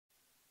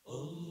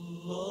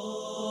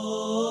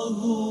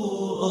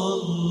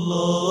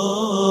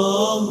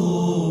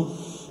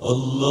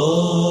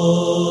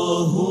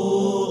الله الله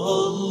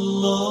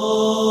الله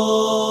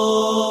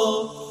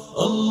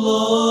الله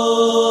الله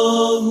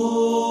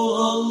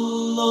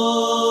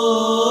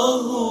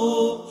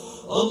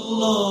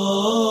الله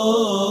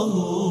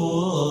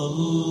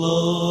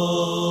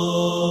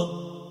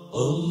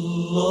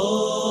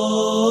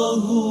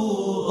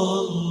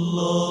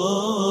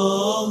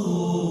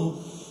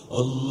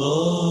الله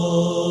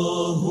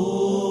الله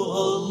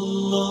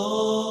الله.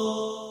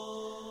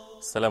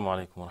 Assalamu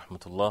alaikum wa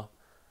rahmatullah.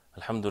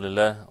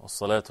 Alhamdulillah,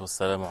 wassalatu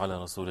wassalamu ala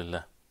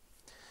rasulillah.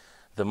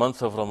 The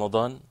month of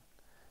Ramadan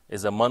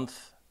is a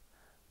month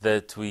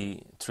that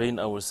we train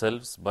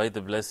ourselves by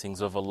the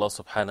blessings of Allah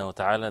subhanahu wa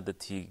ta'ala,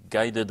 that He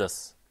guided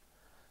us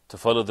to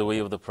follow the way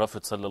of the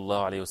Prophet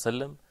sallallahu alayhi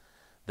wasallam,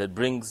 that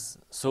brings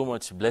so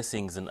much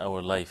blessings in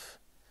our life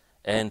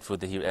and for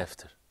the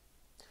hereafter.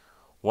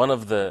 One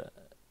of the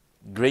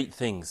great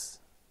things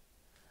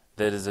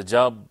that is a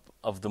job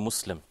of the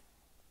Muslim,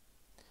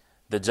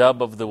 the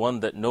job of the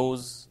one that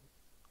knows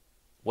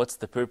what's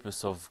the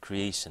purpose of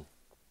creation,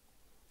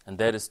 and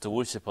that is to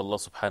worship Allah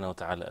subhanahu wa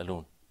ta'ala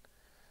alone,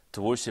 to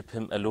worship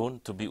Him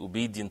alone, to be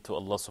obedient to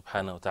Allah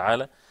subhanahu wa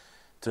ta'ala,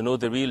 to know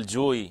the real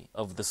joy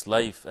of this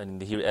life and in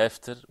the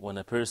hereafter when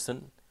a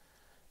person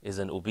is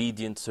an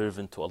obedient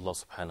servant to Allah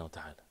subhanahu wa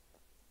ta'ala.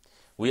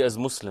 We as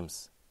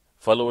Muslims,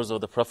 followers of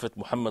the Prophet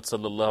Muhammad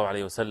sallallahu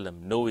alayhi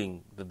wasallam,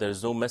 knowing that there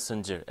is no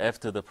messenger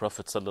after the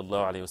Prophet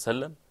sallallahu alayhi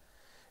wasallam,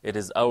 it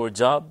is our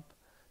job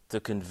to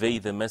convey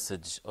the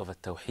message of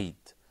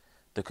At-Tawheed,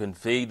 to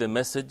convey the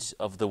message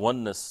of the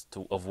oneness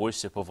of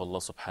worship of Allah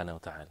subhanahu wa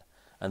ta'ala.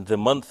 And the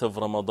month of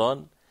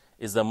Ramadan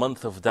is a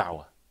month of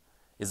da'wah,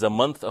 is a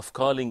month of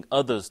calling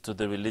others to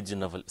the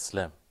religion of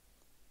Islam.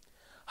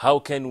 How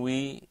can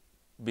we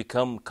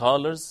become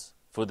callers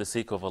for the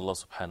sake of Allah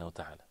subhanahu wa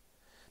ta'ala?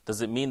 Does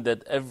it mean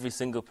that every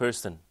single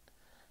person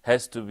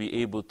has to be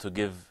able to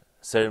give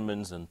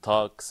sermons and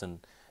talks and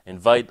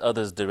invite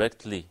others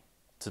directly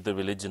to the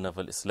religion of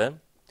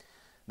Islam?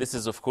 This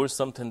is of course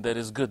something that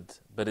is good,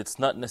 but it's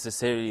not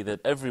necessary that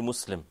every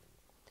Muslim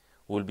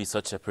will be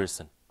such a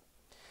person.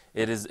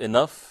 It is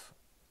enough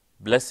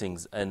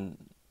blessings and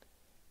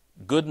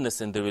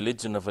goodness in the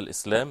religion of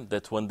Islam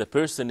that when the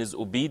person is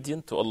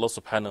obedient to Allah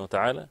subhanahu wa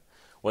ta'ala,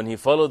 when he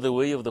follows the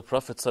way of the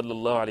Prophet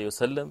sallallahu alayhi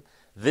wasallam,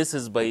 this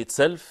is by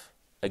itself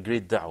a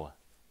great da'wah,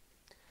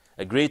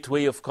 a great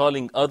way of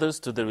calling others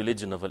to the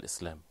religion of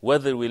Islam,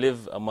 whether we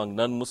live among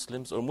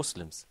non-Muslims or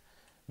Muslims.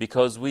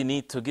 Because we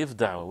need to give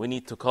da'wah, we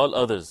need to call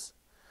others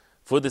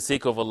for the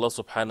sake of Allah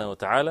subhanahu wa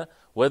ta'ala,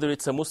 whether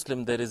it's a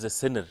Muslim that is a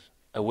sinner,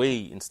 away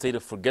in state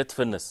of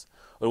forgetfulness,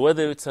 or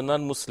whether it's a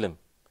non-Muslim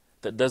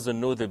that doesn't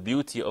know the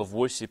beauty of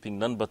worshipping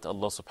none but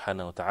Allah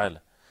subhanahu wa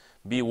ta'ala.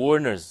 Be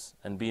warners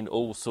and being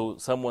also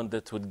someone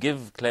that would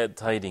give glad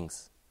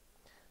tidings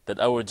that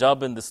our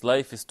job in this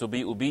life is to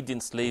be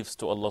obedient slaves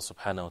to Allah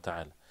subhanahu wa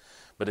ta'ala.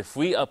 But if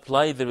we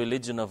apply the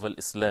religion of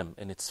Islam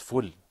in its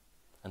full,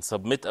 and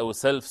submit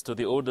ourselves to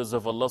the orders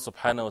of Allah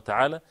subhanahu wa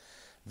ta'ala,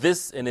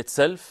 this in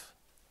itself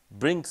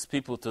brings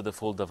people to the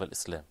fold of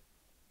Islam.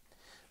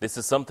 This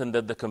is something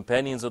that the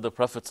companions of the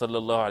Prophet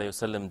sallallahu alayhi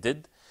wasallam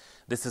did.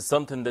 This is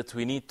something that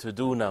we need to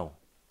do now.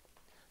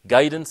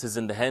 Guidance is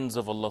in the hands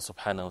of Allah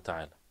subhanahu wa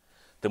ta'ala.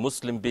 The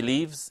Muslim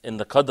believes in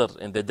the qadr,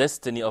 in the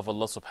destiny of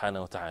Allah subhanahu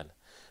wa ta'ala.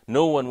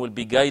 No one will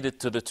be guided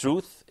to the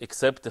truth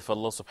except if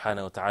Allah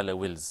subhanahu wa ta'ala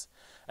wills.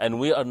 And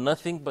we are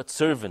nothing but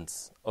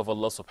servants of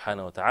Allah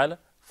subhanahu wa ta'ala,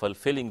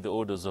 fulfilling the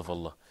orders of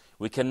Allah.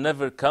 We can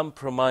never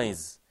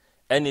compromise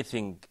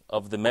anything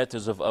of the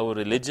matters of our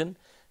religion,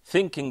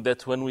 thinking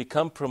that when we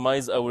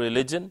compromise our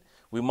religion,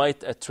 we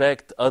might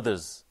attract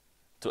others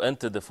to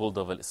enter the fold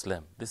of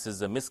Islam. This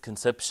is a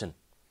misconception.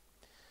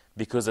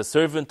 Because a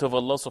servant of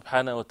Allah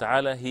subhanahu wa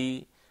ta'ala,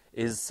 he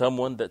is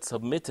someone that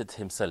submitted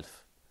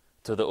himself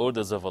to the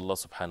orders of Allah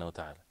subhanahu wa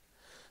ta'ala.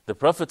 The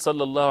Prophet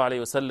sallallahu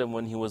alayhi wasallam,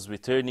 when he was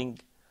returning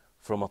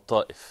from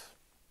At-Ta'if,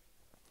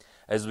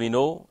 as we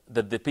know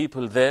that the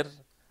people there,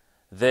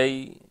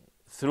 they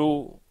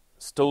threw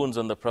stones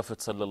on the Prophet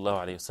sallallahu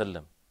alayhi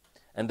wasallam,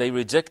 and they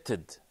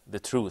rejected the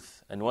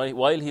truth. And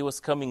while he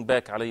was coming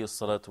back alayhi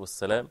salatu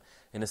wassalam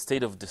in a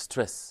state of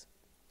distress,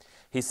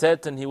 he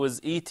sat and he was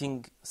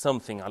eating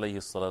something alayhi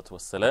salatu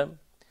wassalam,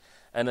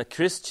 and a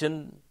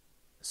Christian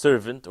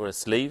servant or a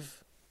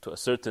slave to a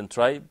certain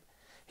tribe,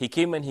 he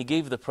came and he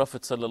gave the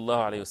Prophet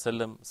sallallahu alayhi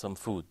wasallam some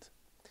food.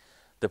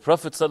 The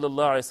Prophet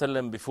sallallahu alayhi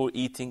wasallam, before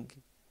eating,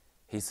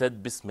 he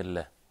said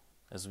Bismillah.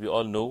 As we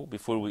all know,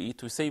 before we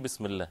eat, we say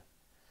Bismillah.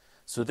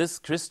 So this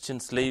Christian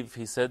slave,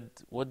 he said,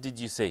 what did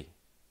you say?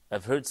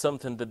 I've heard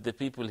something that the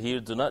people here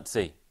do not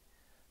say.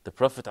 The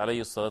Prophet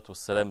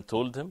ﷺ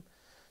told him.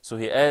 So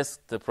he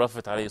asked the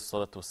Prophet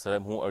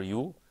ﷺ, who are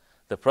you?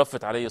 The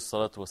Prophet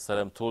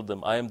ﷺ told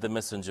him, I am the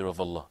messenger of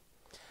Allah.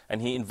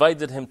 And he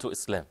invited him to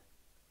Islam.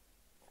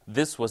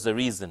 This was a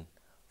reason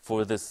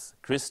for this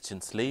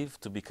Christian slave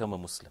to become a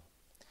Muslim.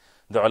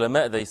 The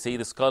ulama, they say,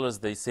 the scholars,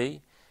 they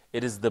say,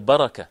 it is the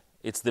barakah,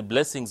 it's the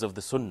blessings of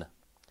the sunnah.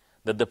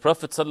 That the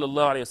Prophet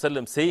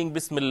ﷺ saying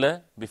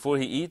Bismillah before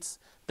he eats,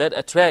 that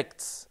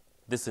attracts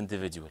this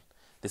individual.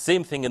 The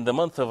same thing in the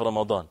month of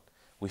Ramadan.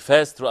 We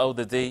fast throughout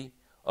the day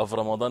of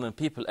Ramadan, and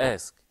people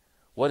ask,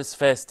 what is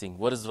fasting?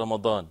 What is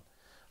Ramadan?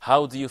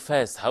 How do you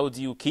fast? How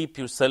do you keep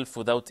yourself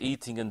without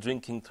eating and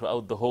drinking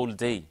throughout the whole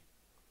day?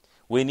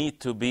 We need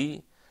to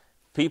be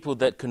people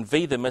that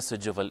convey the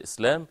message of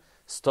Al-Islam,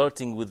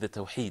 starting with the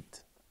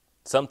Tawheed.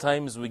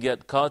 Sometimes we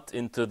get caught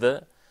into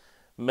the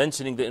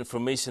mentioning the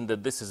information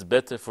that this is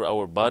better for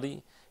our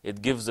body,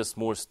 it gives us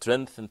more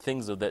strength and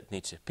things of that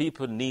nature.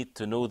 People need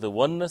to know the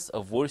oneness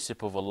of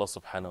worship of Allah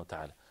subhanahu wa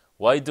ta'ala.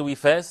 Why do we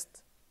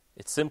fast?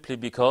 It's simply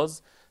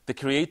because the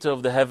creator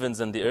of the heavens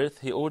and the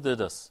earth, He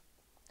ordered us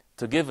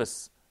to give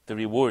us the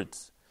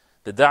rewards.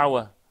 The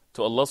da'wah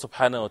to Allah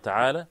subhanahu wa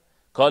ta'ala,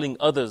 calling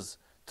others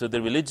to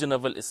the religion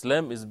of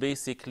Islam, is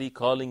basically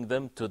calling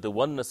them to the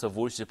oneness of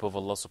worship of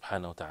Allah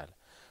subhanahu wa ta'ala.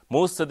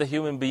 Most of the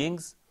human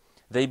beings,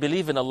 they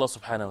believe in Allah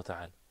subhanahu wa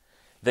ta'ala.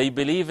 They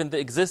believe in the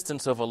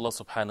existence of Allah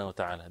subhanahu wa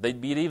ta'ala. They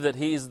believe that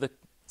He is the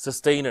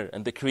sustainer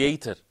and the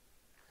creator.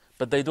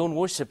 But they don't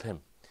worship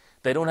Him.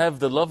 They don't have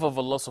the love of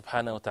Allah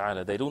subhanahu wa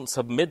ta'ala. They don't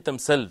submit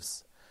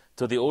themselves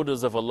to the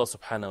orders of Allah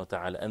subhanahu wa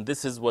ta'ala. And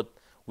this is what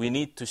we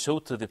need to show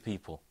to the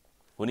people.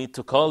 We need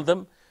to call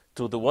them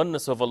to the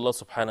oneness of Allah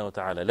subhanahu wa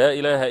ta'ala. La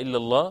ilaha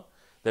illallah.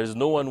 There is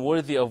no one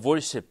worthy of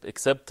worship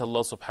except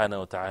Allah subhanahu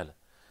wa ta'ala.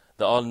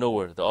 The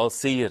all-knower, the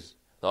all-seer,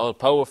 the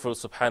all-powerful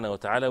subhanahu wa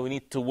ta'ala. We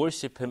need to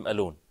worship Him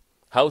alone.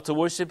 How to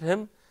worship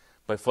Him?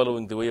 By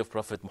following the way of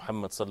Prophet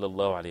Muhammad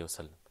sallallahu alayhi wa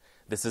sallam.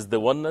 This is the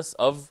oneness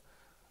of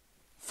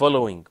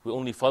following. We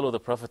only follow the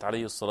Prophet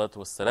alayhi salatu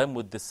wasalam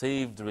with the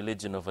saved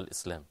religion of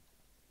Islam.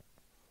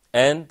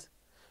 And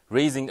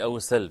raising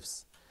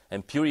ourselves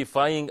and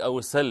purifying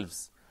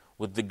ourselves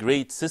with the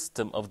great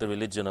system of the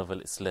religion of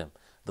Islam.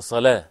 The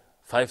salah,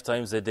 5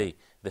 times a day.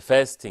 The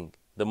fasting,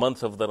 the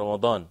month of the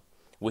Ramadan,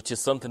 which is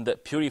something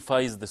that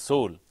purifies the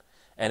soul.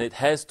 And it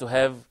has to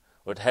have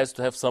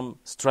some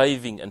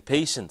striving and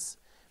patience,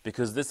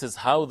 because this is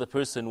how the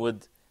person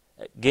would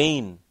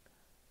gain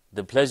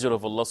the pleasure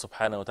of Allah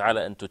subhanahu wa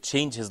ta'ala and to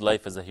change his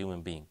life as a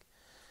human being.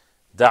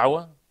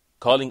 Da'wah,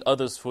 calling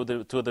others to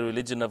the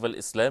religion of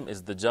Islam,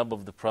 is the job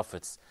of the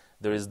prophets.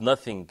 There is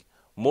nothing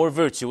more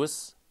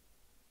virtuous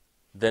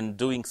than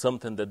doing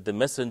something that the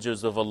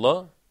messengers of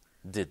Allah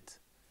did.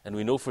 And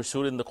we know for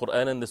sure in the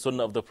Quran and the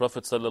Sunnah of the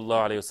Prophet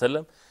sallallahu alaihi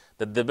wasallam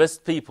that the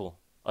best people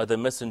are the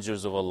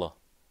messengers of Allah,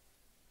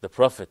 the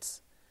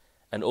prophets,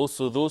 and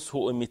also those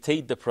who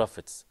imitate the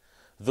prophets,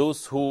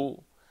 those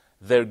who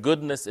their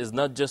goodness is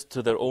not just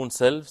to their own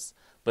selves,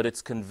 but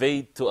it's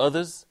conveyed to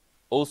others.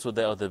 Also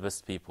they are the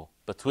best people,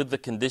 but with the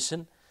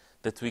condition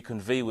that we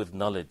convey with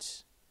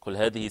knowledge. قُلْ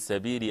هَذِهِ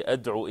سَبِيلِي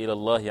أَدْعُو إِلَى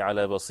اللَّهِ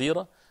عَلَى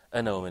بَصِيرَةٍ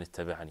أَنَا وَمَنِ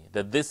اتَّبَعَنِي.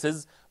 That this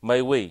is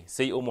my way.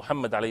 Say, O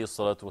Muhammad alayhi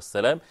salatu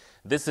wassalam,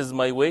 this is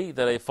my way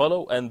that I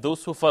follow, and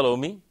those who follow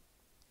me,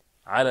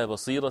 عَلَى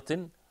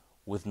بَصِيرَةٍ,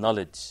 with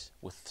knowledge,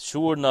 with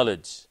sure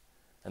knowledge.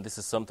 And this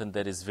is something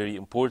that is very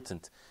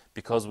important,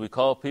 because we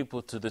call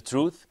people to the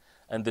truth,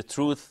 and the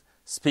truth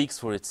speaks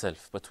for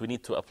itself, but we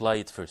need to apply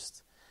it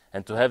first.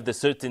 And to have the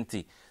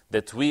certainty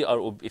that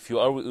if you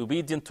are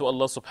obedient to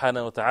Allah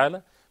subhanahu wa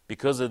ta'ala,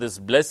 because of these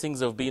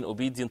blessings of being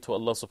obedient to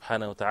Allah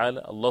subhanahu wa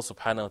ta'ala, Allah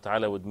subhanahu wa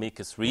ta'ala would make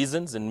us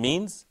reasons and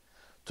means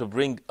to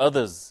bring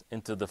others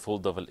into the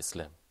fold of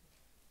Islam.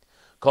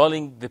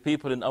 Calling the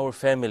people in our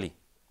family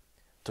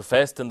to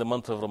fast in the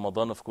month of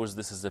Ramadan, of course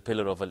this is a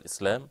pillar of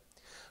Islam.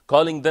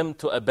 Calling them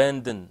to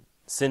abandon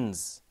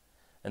sins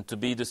and to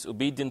be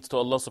disobedient to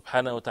Allah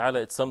subhanahu wa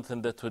ta'ala, it's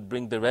something that would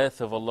bring the wrath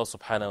of Allah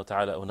subhanahu wa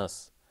ta'ala on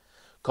us.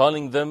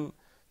 Calling them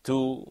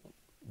to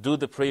do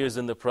the prayers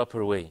in the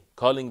proper way.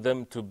 Calling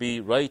them to be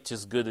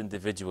righteous, good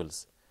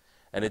individuals.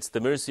 And it's the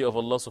mercy of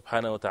Allah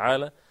subhanahu wa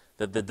ta'ala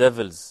that the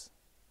devils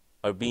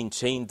are being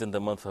chained in the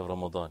month of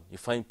Ramadan. You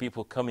find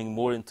people coming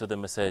more into the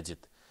masajid.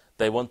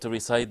 They want to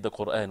recite the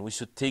Quran. We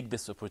should take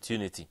this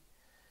opportunity,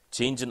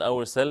 changing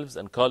ourselves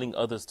and calling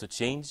others to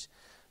change,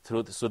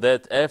 so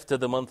that after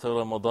the month of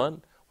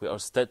Ramadan, we are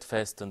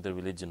steadfast in the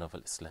religion of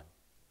Islam.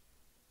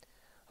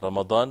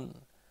 Ramadan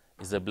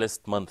is a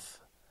blessed month,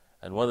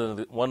 and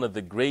one of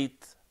the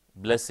great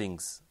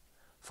blessings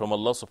from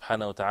Allah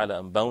subhanahu wa ta'ala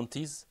and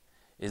bounties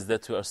is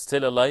that we are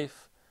still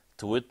alive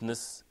to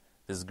witness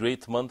this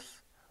great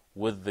month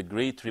with the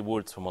great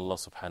rewards from Allah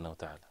subhanahu wa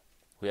ta'ala.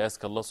 We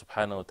ask Allah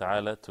subhanahu wa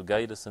ta'ala to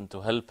guide us and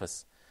to help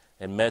us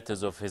in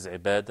matters of His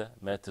ibadah,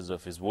 matters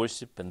of His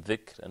worship and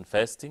dhikr and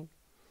fasting.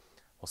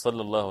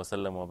 وصلى الله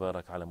وسلم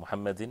وبارك على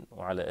محمد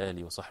وعلى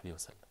آله وصحبه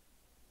وسلم.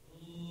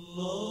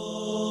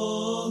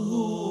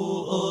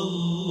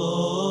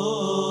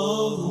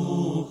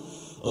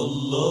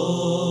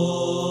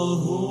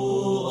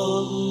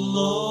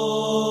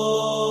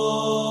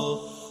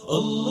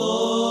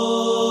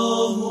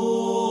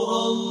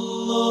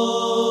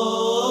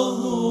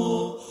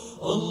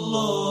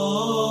 Allah